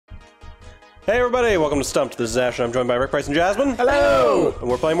Hey everybody, welcome to Stumpt. This is Ash and I'm joined by Rick, Price, and Jasmine. Hello! And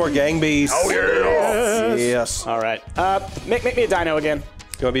we're playing more Gang Beasts. Oh yeah! Yes. Alright. Make me a dino again.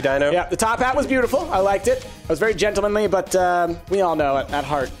 You want to be Dino? Yeah, the top hat was beautiful. I liked it. It was very gentlemanly, but we all know at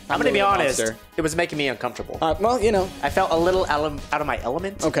heart. I'm gonna be honest. It was making me uncomfortable. Well, you know. I felt a little out of my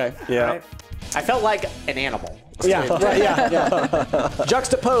element. Okay. Yeah. Right? I felt like an animal. Yeah, right, yeah.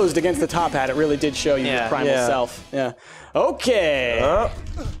 Juxtaposed against the top hat, it really did show you your primal self. Yeah. Okay.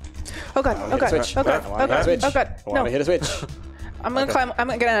 Oh god, oh god, Switch. oh god, oh god, Switch. oh god, I want no. to hit a switch. I'm gonna climb, I'm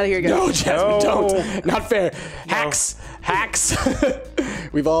gonna get out of here again. No, Jasmine, No. don't. Not fair. Hacks. Hacks.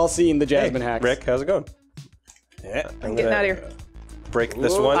 We've all seen the Jasmine hacks. Rick, how's it going? Yeah. I'm getting out of here. Break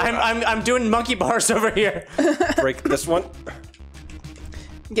this one. I'm doing monkey bars over here. Break this one.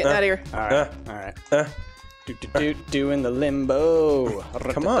 I'm getting out of here. All right. All right. Doing the limbo.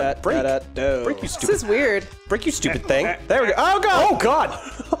 Come on, break. Break, you This stupid. is weird. Break, you stupid thing. There we go. Oh god. Oh god!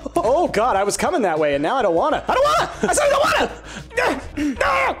 Oh god! I was coming that way, and now I don't wanna. I don't wanna. I said I don't wanna.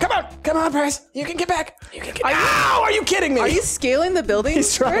 No! Come on, Bryce. You can get back. You can get. Ow! Are you kidding me? Are you scaling the building?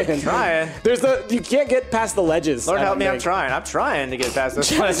 He's trying. Trying. There's you can't get past the ledges. Lord I help don't me, I'm think. trying. I'm trying to get past this.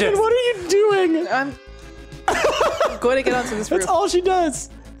 Jasmine, what are you doing? I'm going to get onto this roof. That's all she does.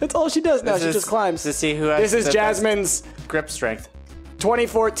 That's all she does. No, she just climbs. To see who has This is the Jasmine's best grip strength.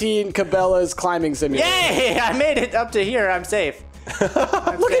 2014 Cabela's climbing simulator. Yay! I made it up to here. I'm safe.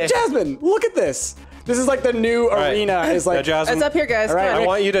 Look at Jasmine. Look at this. This is like the new arena. Is Now, like. Jasmine, It's up here, guys. All right, Come I on.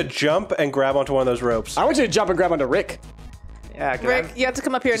 want you to jump and grab onto one of those ropes. I want you to jump and grab onto Rick. Yeah, 'cause Rick, you have to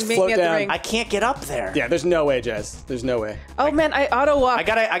come up here and meet float me at the down. ring. I can't get up there. Yeah, there's no way, Jazz. There's no way. Oh man, I auto walk.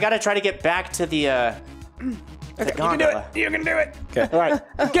 I gotta try to get back to the gondola. You can do it. Okay. All right.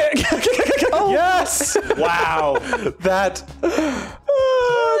 Yes. Wow. That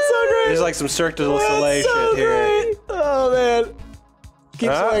Oh, it's so great. is like some Cirque du Soleil That's so shit here. great. Oh man. Keep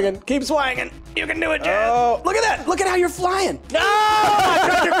Huh? swinging. Keep swinging. You can do it, Jazz. Oh. Look at that. Look at how you're flying. No! I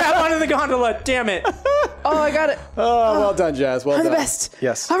tried to grab onto the gondola. Damn it. Oh, I got it. Oh, well done, Jazz. Well I'm done. the best.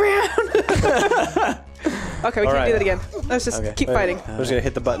 Yes. Around. Okay, we can't right. do that again. Let's just keep fighting. I'm just gonna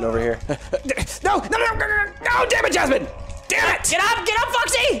hit the button over here. No, damn it, Jasmine. Damn it. Get up,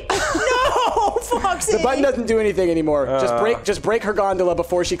 Foxy! No, Foxy! The button doesn't do anything anymore. Just break her gondola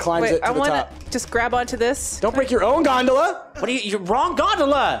before she climbs Wait, it to I the want top. to just grab onto this. Don't break your own gondola. What are you're wrong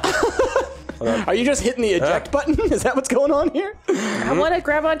gondola! Are you just hitting the eject button? Is that what's going on here? I want to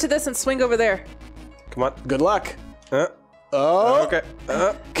grab onto this and swing over there. Come on. Good luck. Oh. Okay.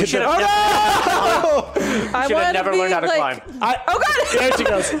 We should have I should have never learned how to climb. Oh god! There she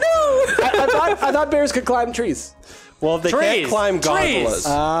goes. No! I thought bears could climb trees. Well, they can't Trees. climb Trees. gondolas.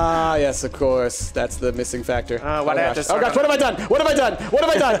 Ah, yes, of course. That's the missing factor. why'd I have to Oh start gosh, what have I done? What have I done? What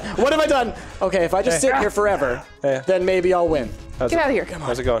have I done? What have I done? Okay, if I just sit here forever, Hey. then maybe I'll win. Get out of here.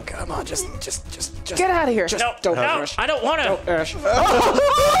 How's it going? Come on, just Get out of here. don't No, Ash. I don't want to. Ash.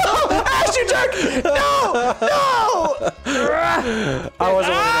 Oh, Ash, you jerk! No! I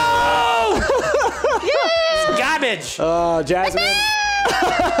wasn't. It's garbage. Oh, Jasmine.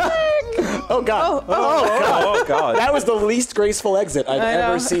 Oh god. Oh god. That was the least graceful exit I've I know.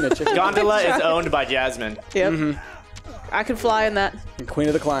 ever seen a chicken. Gondola is owned by Jasmine. Yep. I can fly in that Queen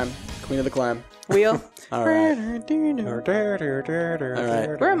of the climb. Queen of the climb. wheel. All right. All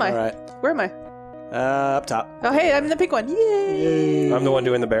right. Where am I? All right. Where am I? Up top. Oh, hey, I'm the pink one. Yay! I'm the one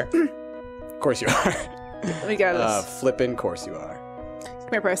doing the bear. Of course you are. Let me get out of this. Flippin' course you are. Come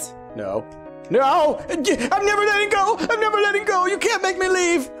here, Price. No. No! I'm never letting go! I'm never letting go! You can't make me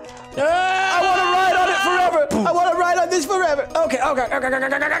leave! I want to ride on it forever! I want to ride on this forever! Okay. Oh,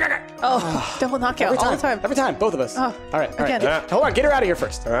 double knockout all the time. Every time, both of us. Oh, all right. again. Hold on, get her out of here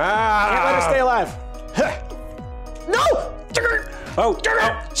first. Can't let her stay alive. No! Oh.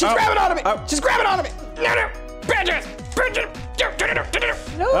 She's grabbing onto me! She's grabbing onto me! No!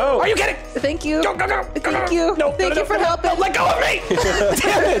 No. Oh. Are you kidding? Thank you. Go. Thank you. No, Thank you for helping. Let go of me!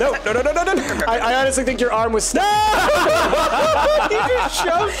 Damn it! No. I honestly think your arm was stuck. You just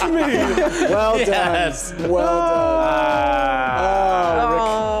shoved me. Well done. Yes. Well done.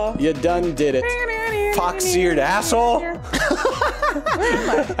 Oh. Rick, you done did it. Fox-eared asshole.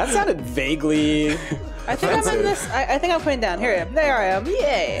 That sounded vaguely. I think I'm in this. I think I'm putting down. Here I am. There I am.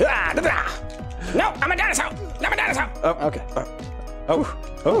 Yay. No, I'm a dinosaur. Okay. Oh.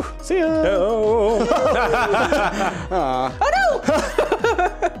 See ya. Oh. Oh no!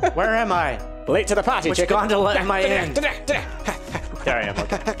 Where am I? Late to the party, Which chicken. gondola am I in? There I am.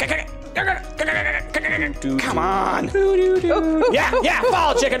 Okay. Come on. Yeah,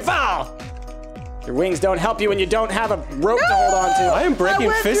 fall, chicken, fall. Your wings don't help you when you don't have a rope to hold on to. I am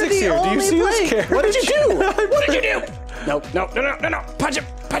breaking physics here. Do you see this carriage? What did you do? What did you do? No. Punch him.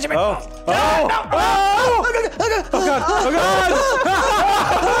 punch him. Oh. Oh. Oh God. Oh God.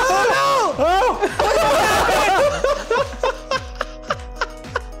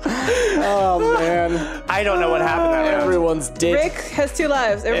 Oh man. I don't know what happened that round. Everyone's dead. Rick has 2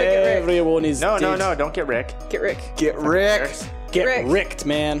 lives. Everybody get Rick. Everyone is No, dead. no, no, don't get Rick. Get Rick. Get wrecked. Get Rick. ricked,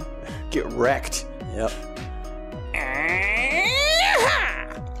 man. Get wrecked. Yep.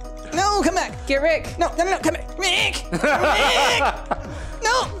 No, come back. Get Rick. No, come back. Rick. Rick.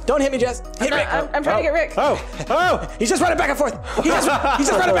 No, don't hit me, Jess. Hit Rick. I'm trying to get Rick. Oh, he's just running back and forth. He's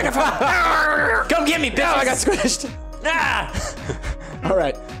just running back and forth. Come get me, bitch! Oh, I got squished. Ah! All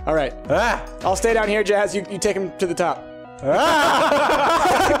right. Ah. I'll stay down here, Jazz. You take him to the top.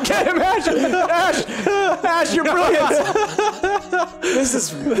 Get him, Ash! Ash, you're brilliant! This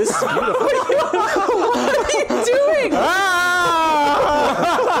is beautiful. What are you doing?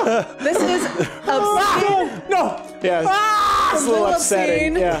 This is obscene. No! Yeah, it's a little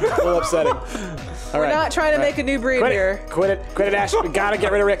upsetting. obscene. Yeah, a little upsetting. All right. We're not trying to make a new breed Quit here. it. Quit it, Ash. We gotta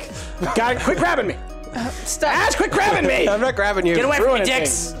get rid of Rick. Quit grabbing me. Stop. Ash, quit grabbing me! I'm not grabbing you. Get away from me, Ruining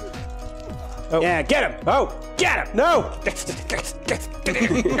dicks! Yeah, get him. Oh. Get him. No.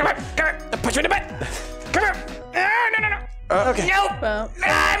 Come on. Punch me in the butt. Come here. No. Okay. Nope! Well,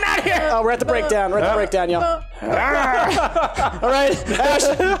 I'm not here! Oh, we're at the breakdown. Y'all. All right, Ash,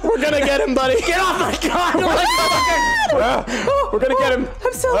 we're gonna get him, buddy. Get off my god! We're gonna get him.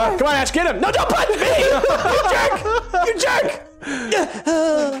 I'm so alive. Come on, Ash, get him. No, don't punch me! You jerk!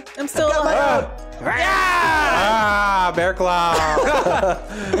 I'm still alive. Ah, bear claw.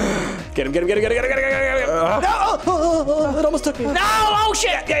 Get him. No! Oh, it almost took me. No! Oh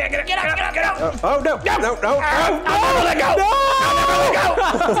shit! Yeah, get out. Oh no. No. I'll never let go.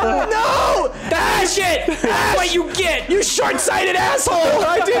 No! Ah, shit! That's what you get! You short-sighted asshole!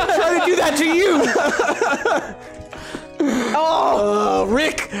 I didn't try to do that to you. Oh,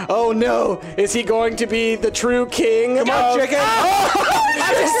 Rick! Oh no! Is he going to be the true king? Come on, chicken.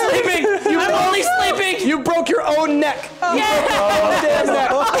 I'm just sleeping! I'm only sleeping! You broke your own neck. Yeah! Damn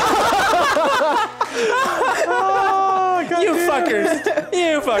neck. You fuckers!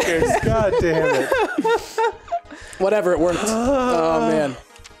 You fuckers! God damn it. Whatever, it worked. Oh man,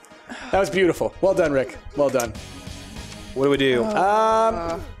 that was beautiful. Well done, Rick. Well done. What do we do?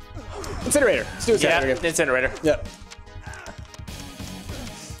 Incinerator. Let's do Yeah, incinerator. incinerator. Yep.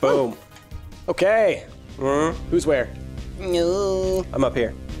 Boom. Okay. Who's where? No. I'm up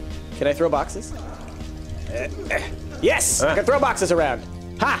here. Can I throw boxes? Yes! I can throw boxes around.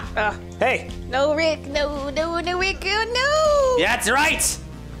 Ha! Hey! No, Rick. No, Rick. Oh, no. Yeah, that's right!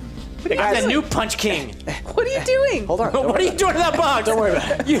 Hey, I'm guys. the new Punch King! What are you doing? Hold on. What are you doing to that box? Don't worry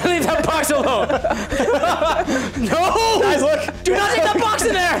about it. You leave that box alone! No! Guys, look! Do not take that box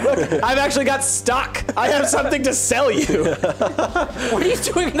in there! I've actually got stock. I have something to sell you. What are you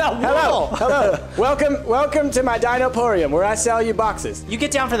doing in that wall? Hello. Welcome to my Dinoporium, where I sell you boxes. You get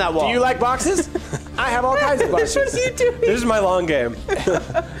down from that wall. Do you like boxes? I have all kinds of boxes. What are you doing? This is my long game.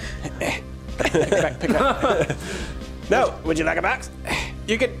 Pick up. No. Would you like a box?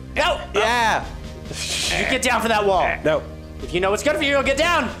 You can. No! Yeah. You get down from that wall. No. If you know what's good for you, you'll get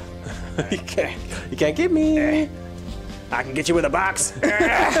down. You can't get me. I can get you with a box.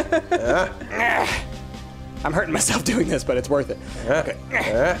 I'm hurting myself doing this, but it's worth it. Okay.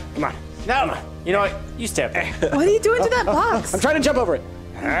 Come on. No. You know what? You stay up there. What are you doing to that box? I'm trying to jump over it.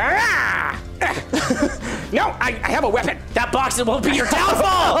 No, I have a weapon. That box won't be your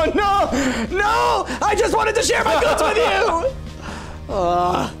downfall! Oh no! No! I just wanted to share my goods with you!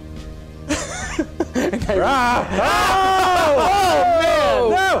 Oh man!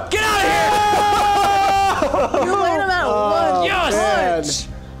 No. Get out of here! You learned about one. Yes!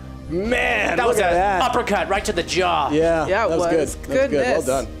 Man, That was look at an that. uppercut right to the jaw. Yeah, Yeah, it that was was. good. That was good. Well Goodness.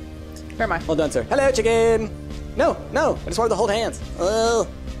 done. Where am I? Well done, sir. Hello, chicken. No. I just wanted to hold hands. Oh.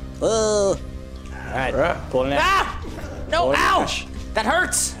 All right. Pulling it out. Ah! No, Oh, ow! gosh. That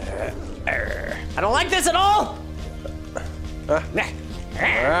hurts. I don't like this at all.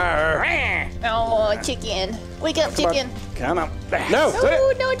 Oh, chicken. Wake up, chicken. Come on. No.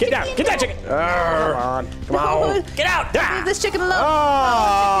 No, Get down. Get that chicken. Come on. Get out! Leave this chicken alone.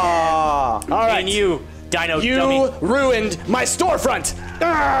 Oh. All right. And you, Dino You dummy. ruined my storefront.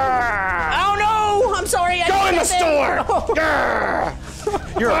 Oh no! I'm sorry. Go in the store.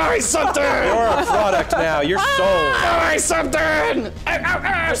 Buy something. You're a product now. You're sold. Buy something.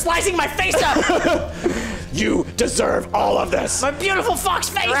 You're slicing my face up. You deserve all of this. My beautiful fox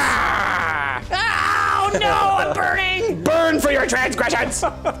face. Oh no! I'm burning. Burn for your transgressions.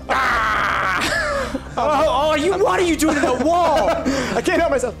 Oh, what are you doing to the wall? I can't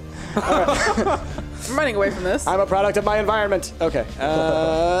help myself. I'm running away from this. I'm a product of my environment. Okay.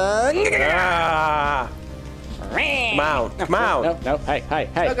 Ah. Come out. Come out. No. Hey. Oh,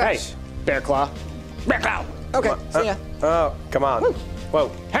 gosh. Hey. Bear claw. Bear claw. Okay. See ya. Oh, come on. Whoa.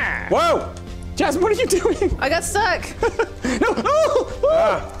 Whoa. Jasmine, what are you doing? I got stuck. No.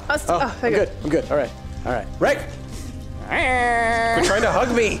 I'm I'm good. All right. Rick. Quit trying to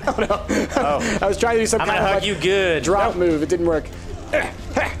hug me. I was trying to do some I'm kind gonna of hug you good. drop move. It didn't work.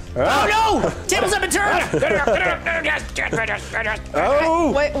 Oh no! Tables have been turned.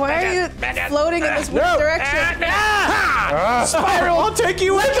 Oh. Wait, why are you floating in this weird direction? Spiral. I'll take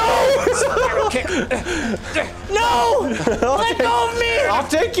you. Let go. Spiral kick. No! Let go of me! I'll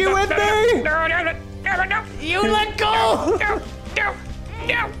take you with me. You let go!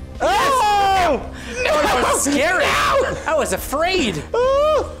 Oh. That was scary. I was afraid.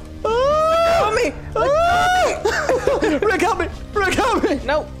 Help me! Rick, help me.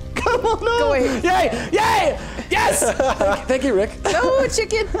 No. Come on, no. Go away. Yay! Yes! Thank you, Rick. No,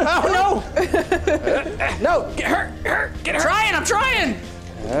 chicken. Oh no! No, get her. Get her. I'm trying!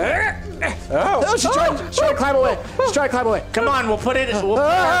 Oh, she's trying to climb away. Come on, we'll put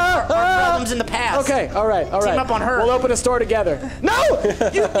our problems in the past. Okay, all right. Team up on her. We'll open a store together. No!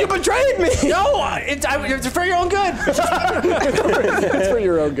 You betrayed me! No, it's for your own good. It's for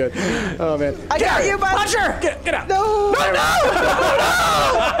your own good. Oh, man. I got you, bud. Punch her! Get out. No.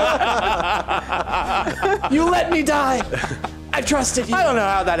 You let me die. I trusted you. I don't know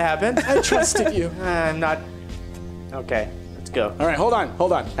how that happened. I trusted you. I'm not. Okay, let's go. All right, hold on.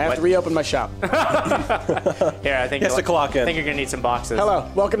 I have to reopen my shop. Here, I think. He has to clock in. I think you're gonna need some boxes. Hello,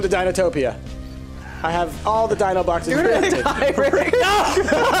 welcome to Dinotopia. I have all the dino boxes rented. No! It's not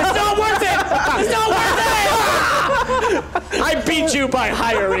worth it! It's not worth it! I beat you by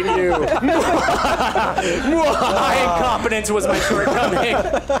hiring you. My incompetence was my shortcoming.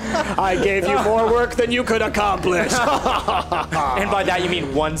 I gave you more work than you could accomplish. And by that you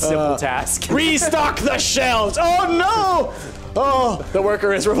mean one simple task. Restock the shelves. Oh no! Oh, the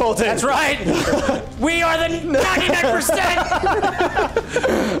worker is revolting. That's right! We are the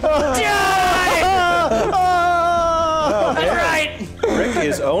 99%! Die! That's right! Rick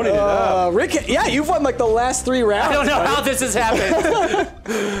is owning it up. Rick, yeah, you've won like the last 3 rounds. I don't know how this has happened.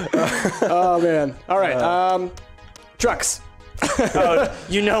 Oh man. All right. Trucks. Oh,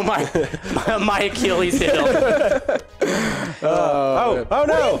 you know my Achilles heel. Oh no. What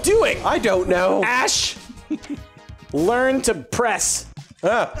are you doing? I don't know. Ash, learn to press.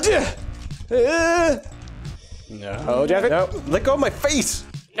 Ah. No, Jasmine. No. Let go of my face.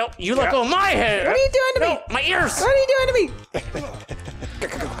 No, you let go of my hair. What are you doing to me? My ears. What are you doing to me?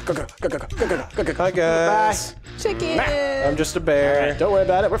 Go. Hi guys. Chicken. I'm just a bear. Don't worry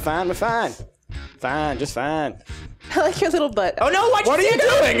about it. We're fine. Just fine. I like your little butt. Oh no! What are you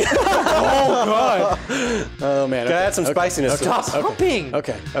doing? Oh god. Oh man. Gotta add some spiciness to Stop this. humping.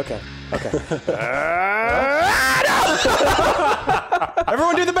 Okay.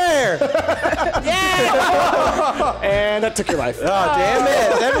 Everyone do the bear. And that took your life. Oh, damn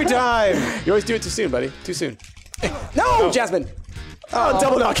it. Every time. You always do it too soon, buddy. Too soon. No, Jasmine. Oh,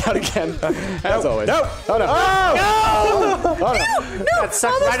 double knockout again. As always. No. Oh no. Oh no. That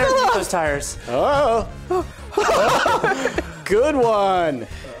sucked right underneath those tires. Oh. Good one.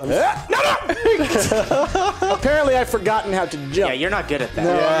 No. Apparently, I've forgotten how to jump. Yeah, you're not good at that.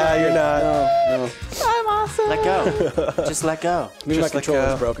 Yeah, you're not. No. I'm awesome. Let go. Just let go. Maybe my Just let controller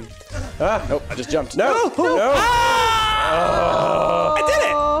go. is broken. Ah. Nope, I just jumped. No. No. I did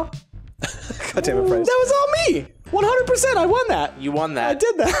it. God damn it, Price. That was all me. 100%. I won that. You won that. I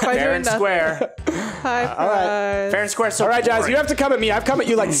did that. Fair and square. High prize. Fair and square. So All right, guys, boring. you have to come at me. I've come at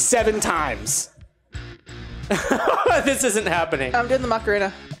you like 7 times. This isn't happening. I'm doing the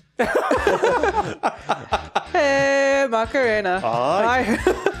Macarena. Hey, Macarena. Hi.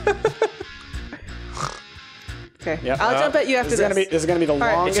 Okay. Yep. I'll jump at you after This is gonna be the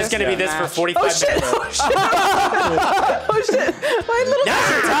right. longest. It's just gonna be this for match. 45 minutes. Oh shit! My little. Now's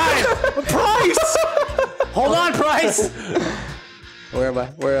your time. Price. Hold on, Price. Where am I?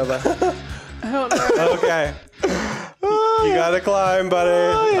 I don't know. Okay. You gotta climb, buddy.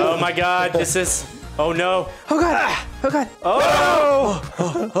 Oh my God, this is. Oh no. Oh god. Oh god. Oh.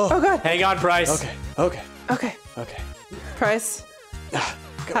 Oh god. Hang on, Price. Okay. Okay. Okay. Price.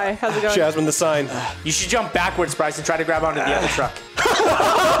 Hi. How's it going? Jasmine, the sign. You should jump backwards, Price, and try to grab onto the other truck.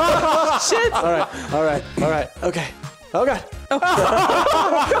 Shit. All right. Okay. Oh god.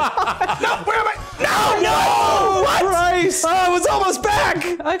 No, where am I? No! What? Price! Oh, I was almost back.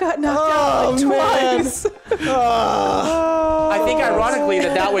 I got knocked out like twice. I think, ironically,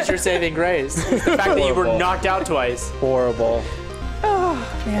 that was your saving grace. The fact that you were knocked out twice. Horrible. Oh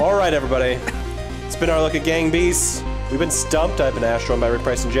man. All right, everybody. It's been our look at Gang Beasts. We've been Stumped. I've been Astro, by Rick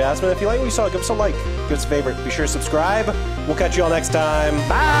Price and Jasmine. If you like what you saw, give us a like. Give us a favorite. Be sure to subscribe. We'll catch you all next time.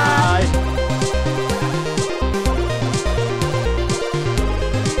 Bye.